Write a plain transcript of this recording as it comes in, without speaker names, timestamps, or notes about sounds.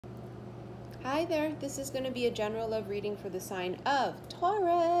Hi there, this is going to be a general love reading for the sign of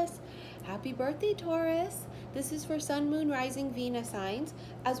Taurus. Happy birthday, Taurus. This is for Sun, Moon, Rising, Venus signs,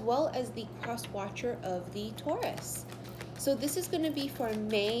 as well as the cross watcher of the Taurus. So this is going to be for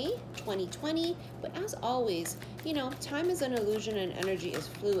May 2020, but as always, you know, time is an illusion and energy is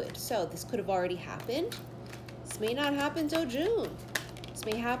fluid. So this could have already happened. This may not happen till June. This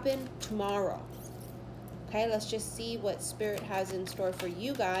may happen tomorrow. Okay, let's just see what Spirit has in store for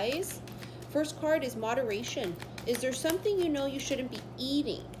you guys. First card is moderation. Is there something you know you shouldn't be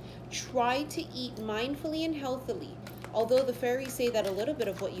eating? Try to eat mindfully and healthily. Although the fairies say that a little bit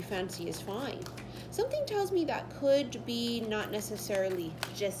of what you fancy is fine. Something tells me that could be not necessarily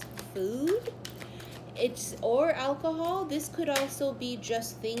just food. Or alcohol. This could also be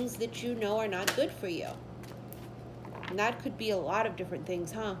just things that you know are not good for you. And that could be a lot of different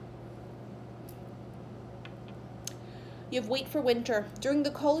things, huh? You have wait for winter. During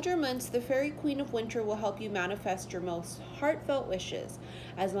the colder months, the fairy queen of winter will help you manifest your most heartfelt wishes.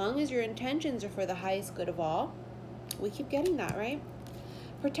 As long as your intentions are for the highest good of all. We keep getting that, right?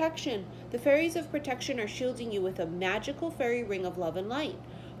 Protection. The fairies of protection are shielding you with a magical fairy ring of love and light.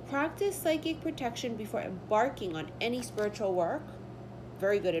 Practice psychic protection before embarking on any spiritual work.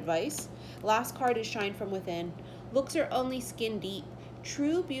 Very good advice. Last card is shine from within. Looks are only skin deep.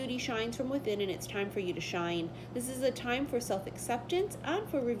 True beauty shines from within, and it's time for you to shine. This is a time for self-acceptance and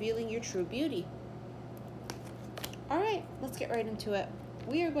for revealing your true beauty. All right, let's get right into it.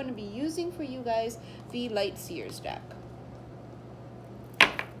 We are going to be using for you guys the Light Seers deck.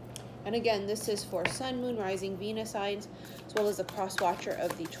 And again, this is for Sun, Moon, Rising, Venus signs, as well as the cross watcher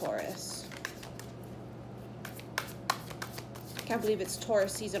of the Taurus. Can't believe it's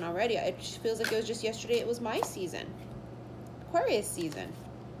Taurus season already. It feels like it was just yesterday. It was my season. Aquarius season.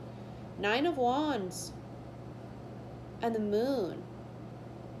 9 of Wands and the Moon.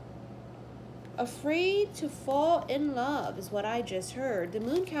 Afraid to fall in love is what I just heard. The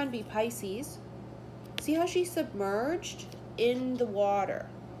Moon can be Pisces. See how she's submerged in the water.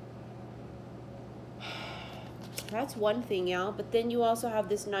 That's one thing, y'all. But then you also have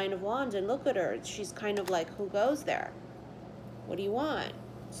this 9 of Wands, and look at her. She's kind of like, who goes there? What do you want?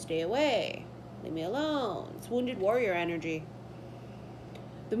 Stay away. Leave me alone. It's wounded warrior energy.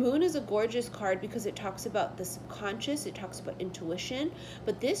 The Moon is a gorgeous card because it talks about the subconscious, it talks about intuition,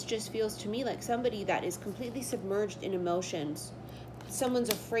 but this just feels to me like somebody that is completely submerged in emotions. Someone's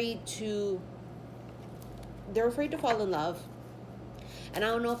afraid to, they're afraid to fall in love. And I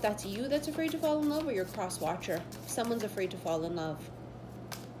don't know if that's you that's afraid to fall in love or your cross watcher. Someone's afraid to fall in love.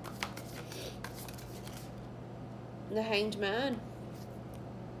 The Hanged Man.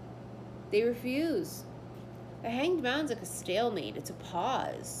 They refuse. A hanged man's like a stalemate. It's a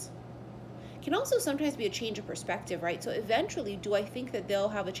pause. It can also sometimes be a change of perspective, right? So eventually, do I think that they'll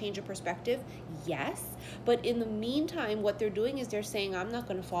have a change of perspective? Yes. But in the meantime, what they're doing is they're saying, I'm not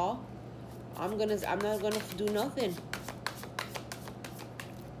going to fall. I'm not going to do nothing.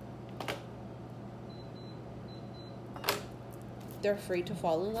 They're afraid to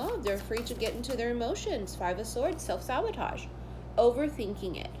fall in love. They're afraid to get into their emotions. 5 of Swords, self-sabotage.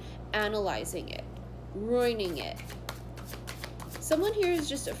 Overthinking it. Analyzing it. Ruining it. Someone here is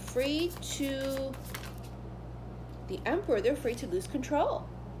just afraid to, the Emperor, they're afraid to lose control.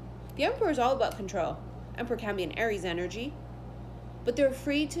 The Emperor is all about control. Emperor can be an Aries energy, but they're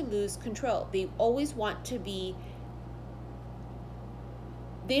afraid to lose control. They always want to be,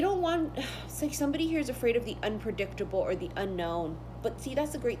 they don't want, it's like somebody here is afraid of the unpredictable or the unknown. But see,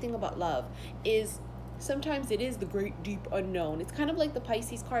 that's the great thing about love, is sometimes it is the great deep unknown. It's kind of like the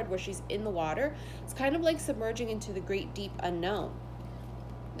Pisces card where she's in the water. It's kind of like submerging into the great deep unknown.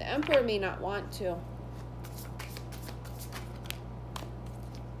 The Emperor may not want to.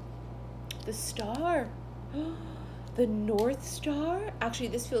 The Star. The North Star. Actually,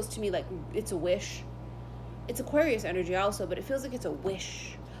 this feels to me like it's a wish. It's Aquarius energy also, but it feels like it's a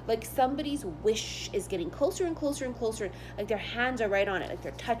wish. Like somebody's wish is getting closer and closer and closer. Like their hands are right on it. Like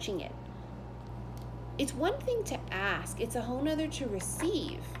they're touching it. It's one thing to ask. It's a whole nother to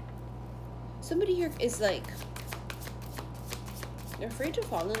receive. Somebody here is like, they're afraid to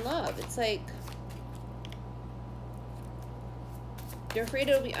fall in love. It's like, they're afraid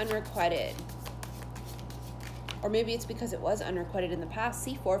it'll be unrequited. Or maybe it's because it was unrequited in the past.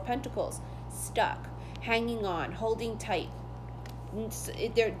 See, 4 of Pentacles. Stuck. Hanging on. Holding tight. That's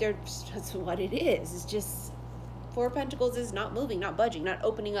what it is. It's just, 4 of Pentacles is not moving, not budging, not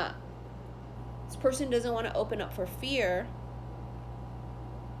opening up. This person doesn't want to open up for fear.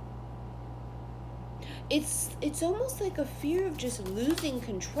 It's almost like a fear of just losing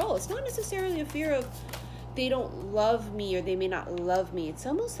control. It's not necessarily a fear of they don't love me or they may not love me. It's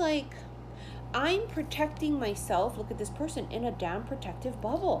almost like I'm protecting myself. Look at this person in a damn protective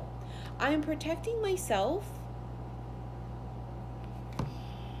bubble. I'm protecting myself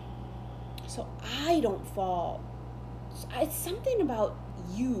so I don't fall. It's something about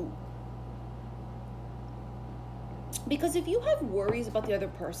you. Because if you have worries about the other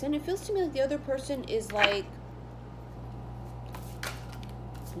person, it feels to me like the other person is like,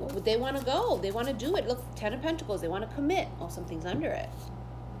 what would they want to go? They want to do it. Look, 10 of Pentacles. They want to commit. Oh, something's under it.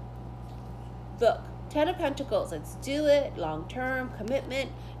 Look, 10 of Pentacles. Let's do it. Long-term commitment.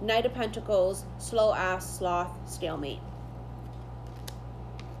 Knight of Pentacles. Slow ass, sloth, stalemate.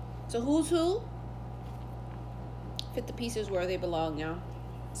 So who's who? Fit the pieces where they belong now.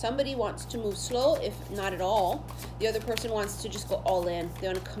 Somebody wants to move slow, if not at all. The other person wants to just go all in. They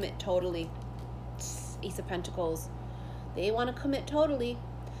want to commit totally. Ace of Pentacles. They want to commit totally.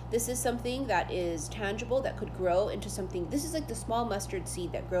 This is something that is tangible, that could grow into something. This is like the small mustard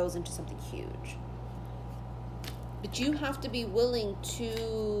seed that grows into something huge. But you have to be willing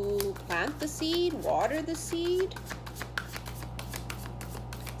to plant the seed, water the seed.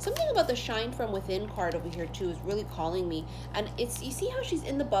 Something about the shine from within card over here too is really calling me. And it's, you see how she's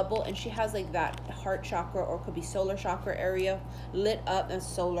in the bubble and she has like that heart chakra, or it could be solar chakra area lit up as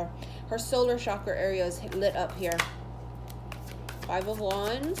solar. Her solar chakra area is lit up here. 5 of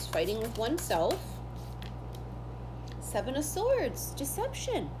Wands, fighting with oneself. 7 of Swords,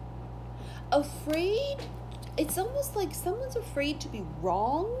 deception. Afraid. It's almost like someone's afraid to be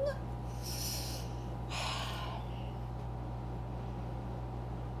wrong.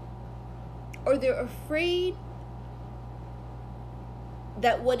 Or they're afraid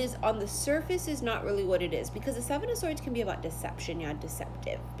that what is on the surface is not really what it is. Because the 7 of Swords can be about deception, yeah,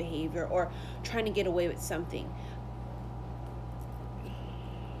 deceptive behavior, or trying to get away with something.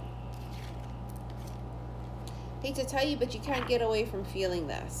 Hate to tell you, but you can't get away from feeling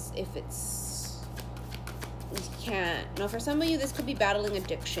this. If it's, you can't. Now, for some of you, this could be battling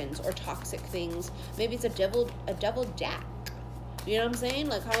addictions or toxic things. Maybe it's a devil jack. You know what I'm saying?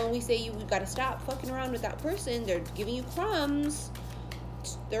 Like how when we say you got to stop fucking around with that person, they're giving you crumbs.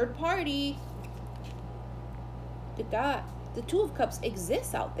 It's third party. Look at that. The 2 of Cups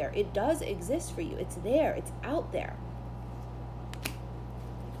exists out there. It does exist for you. It's there. It's out there.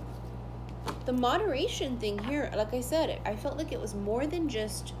 The moderation thing here, like I said, I felt like it was more than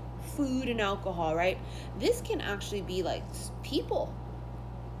just food and alcohol, right? This can actually be like people.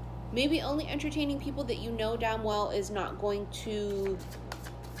 Maybe only entertaining people that you know damn well is not going to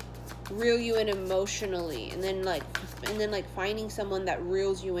reel you in emotionally, and then like finding someone that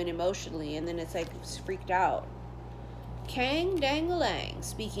reels you in emotionally, and then it's like it's freaked out. Kang dang-a-lang.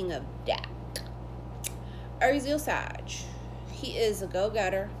 Speaking of that, Aries Sag, he is a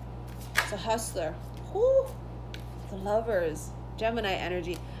go-getter. It's a hustler. Whoo! The Lovers, Gemini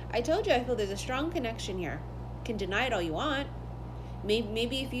energy. I told you I feel there's a strong connection here. Can deny it all you want.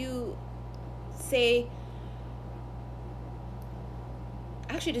 Maybe if you say,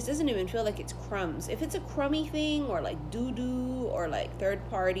 actually this doesn't even feel like it's crumbs. If it's a crummy thing, or like doo-doo, or like third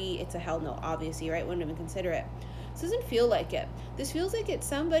party, it's a hell no, obviously, right? Wouldn't even consider it. This doesn't feel like it. This feels like it's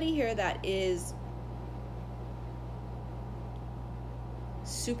somebody here that is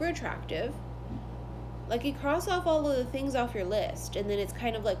super attractive. Like you cross off all of the things off your list, and then it's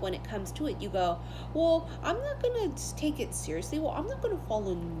kind of like when it comes to it, you go, well, I'm not gonna take it seriously. Well, I'm not gonna fall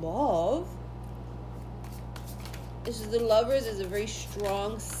in love. This is the Lovers is a very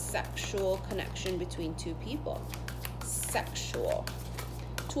strong sexual connection between 2 people. Sexual.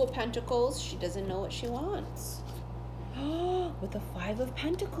 2 of Pentacles, she doesn't know what she wants. With the 5 of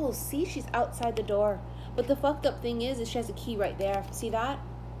Pentacles, see, she's outside the door. But the fucked up thing is she has a key right there. See that?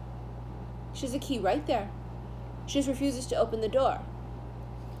 She has a key right there. She just refuses to open the door.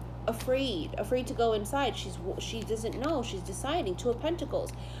 Afraid to go inside. She doesn't know. She's deciding. 2 of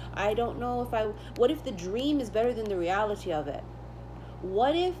Pentacles. I don't know if what if the dream is better than the reality of it?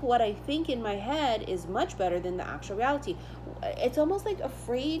 What if what I think in my head is much better than the actual reality? It's almost like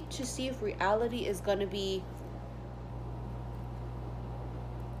afraid to see if reality is going to be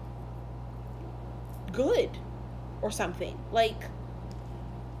good or something. Like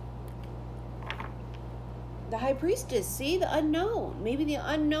the High Priestess, see, the unknown. Maybe the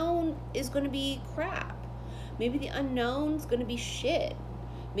unknown is going to be crap. Maybe the unknown's going to be shit.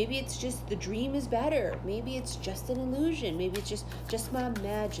 Maybe it's just the dream is better. Maybe it's just an illusion. Maybe it's just my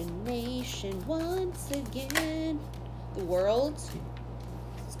imagination once again. The World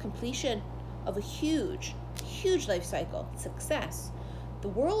is completion of a huge life cycle. Success. The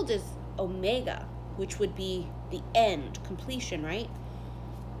World is Omega, which would be the end, completion, right?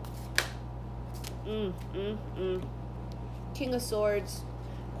 King of Swords,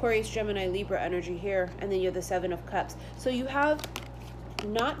 Aquarius, Gemini, Libra energy here, and then you have the Seven of Cups. So you have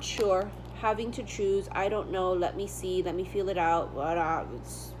not sure, having to choose, I don't know, let me see, let me feel it out,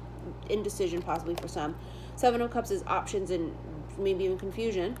 it's indecision possibly for some. Seven of Cups is options and maybe even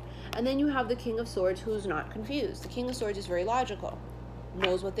confusion. And then you have the King of Swords, who's not confused. The King of Swords is very logical,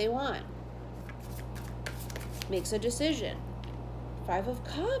 knows what they want, makes a decision. Five of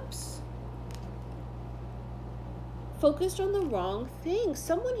Cups, focused on the wrong thing.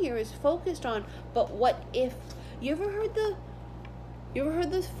 Someone here is focused on, but what if? You ever heard the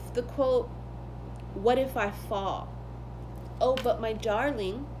quote, what if I fall? Oh, but my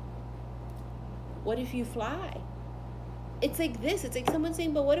darling, what if you fly? It's like this. It's like someone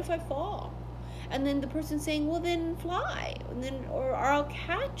saying, but what if I fall? And then the person saying, well, then fly. And then, or I'll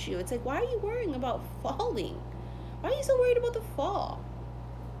catch you. It's like, why are you worrying about falling? Why are you so worried about the fall?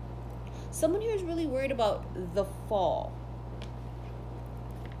 Someone here is really worried about the fall.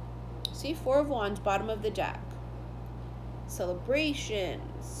 See, Four of Wands, bottom of the deck.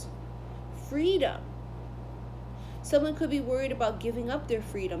 Celebrations, freedom. Someone could be worried about giving up their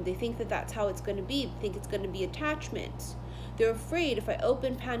freedom. They think that that's how it's going to be. They think it's going to be attachments. They're afraid if I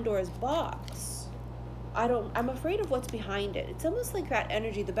open Pandora's box, I'm afraid of what's behind it. It's almost like that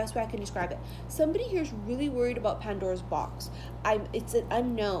energy, the best way I can describe it. Somebody here is really worried about Pandora's box. It's an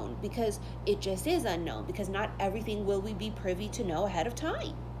unknown, because it just is unknown, because not everything will we be privy to know ahead of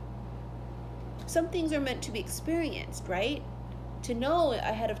time. Some things are meant to be experienced, right? To know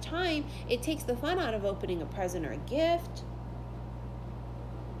ahead of time, it takes the fun out of opening a present or a gift.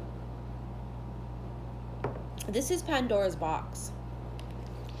 This is Pandora's box.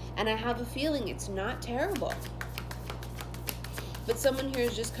 And I have a feeling it's not terrible. But someone here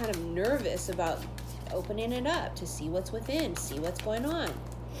is just kind of nervous about opening it up to see what's within, see what's going on.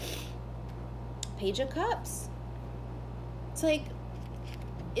 Page of Cups. It's like,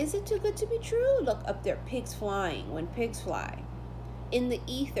 is it too good to be true? Look up there, pigs flying, when pigs fly. In the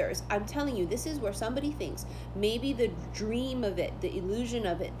ethers, I'm telling you, this is where somebody thinks maybe the dream of it, the illusion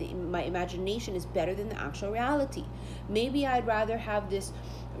of it, my imagination is better than the actual reality. Maybe I'd rather have this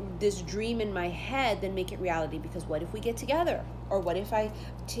dream in my head than make it reality, because what if we get together? Or what if I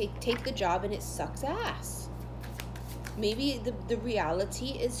take the job and it sucks ass? Maybe the reality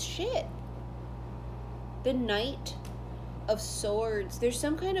is shit. The Knight of Swords, there's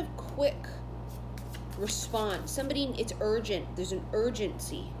some kind of quick response. Somebody, it's urgent. There's an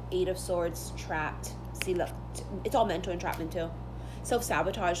urgency. Eight of Swords, trapped. See, look, it's all mental entrapment too.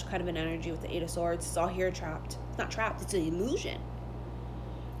 Self-sabotage, kind of an energy with the Eight of Swords. It's all here trapped. It's not trapped, it's an illusion.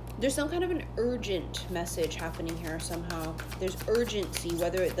 There's some kind of an urgent message happening here somehow. There's urgency,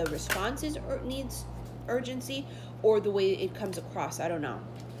 whether the response needs urgency or the way it comes across. I don't know.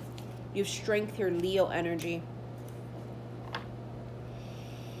 You have strength here, Leo energy.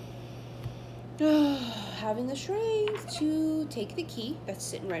 Having the strength to take the key that's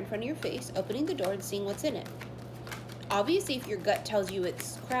sitting right in front of your face, opening the door and seeing what's in it. Obviously, if your gut tells you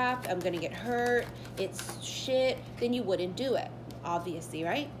it's crap, I'm gonna get hurt, it's shit, then you wouldn't do it. Obviously,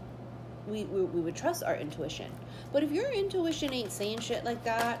 right? We would trust our intuition. But if your intuition ain't saying shit like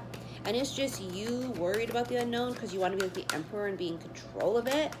that, and it's just you worried about the unknown because you want to be like the emperor and be in control of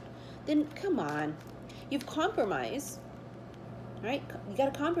it, then come on. You've compromised. Right? You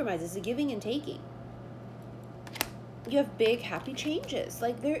got to compromise. It's a giving and taking. You have big, happy changes.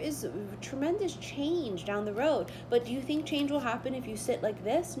 Like, there is tremendous change down the road. But do you think change will happen if you sit like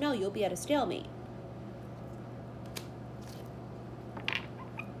this? No, you'll be at a stalemate.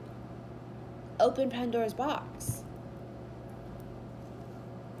 Open Pandora's box.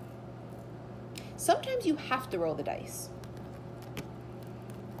 Sometimes you have to roll the dice.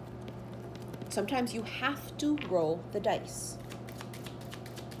 Sometimes you have to roll the dice.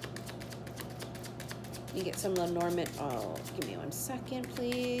 You get some Lenormand. Oh, give me 1 second,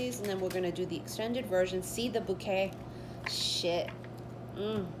 please. And then we're going to do the extended version. See the bouquet? Shit.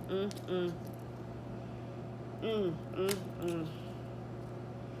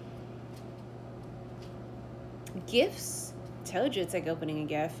 Gifts. Told you it's like opening a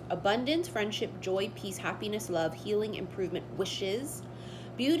gift. Abundance, friendship, joy, peace, happiness, love, healing, improvement, wishes.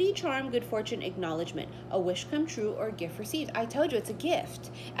 Beauty, charm, good fortune, acknowledgement. A wish come true or a gift received. I told you it's a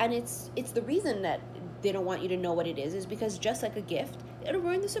gift. And it's the reason that they don't want you to know what it is because just like a gift, it'll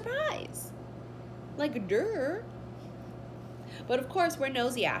ruin the surprise. Like, durr. But of course, we're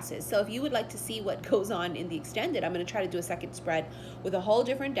nosy asses. So if you would like to see what goes on in the extended, I'm going to try to do a second spread with a whole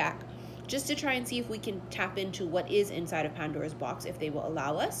different deck just to try and see if we can tap into what is inside of Pandora's box, if they will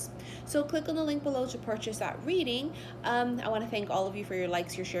allow us. So click on the link below to purchase that reading. I want to thank all of you for your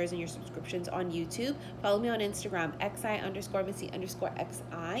likes, your shares, and your subscriptions on YouTube. Follow me on Instagram, xi_missy_xi.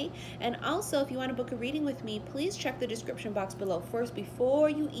 And also, if you want to book a reading with me, please check the description box below first before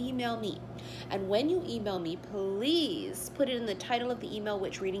you email me. And when you email me, please put it in the title of the email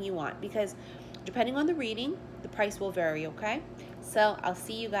which reading you want, because depending on the reading, the price will vary, okay? So I'll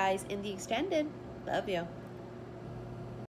see you guys in the extended. Love you.